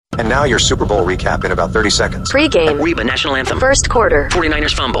And now your Super Bowl recap in about 30 seconds. Pre-game. Reba National Anthem. First quarter.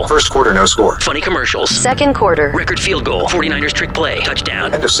 49ers fumble. First quarter, no score. Funny commercials. Second quarter. Record field goal. 49ers trick play.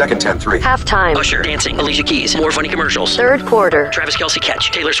 Touchdown. End of second 10-3. Halftime. Usher dancing. Alicia Keys. More funny commercials. Third quarter. Travis Kelce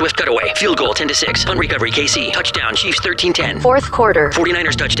catch. Taylor Swift cutaway. Field goal 10-6. Punt recovery. KC. Touchdown. Chiefs 13-10. Fourth quarter.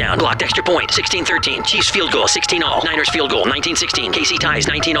 49ers touchdown. Blocked extra point. 16-13. Chiefs field goal 16-all. Niners field goal 19-16. KC ties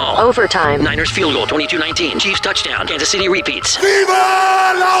 19-all. Overtime. Niners field goal 22-19. Chiefs touchdown. Kansas City repeats. Viva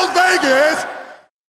Las Vegas!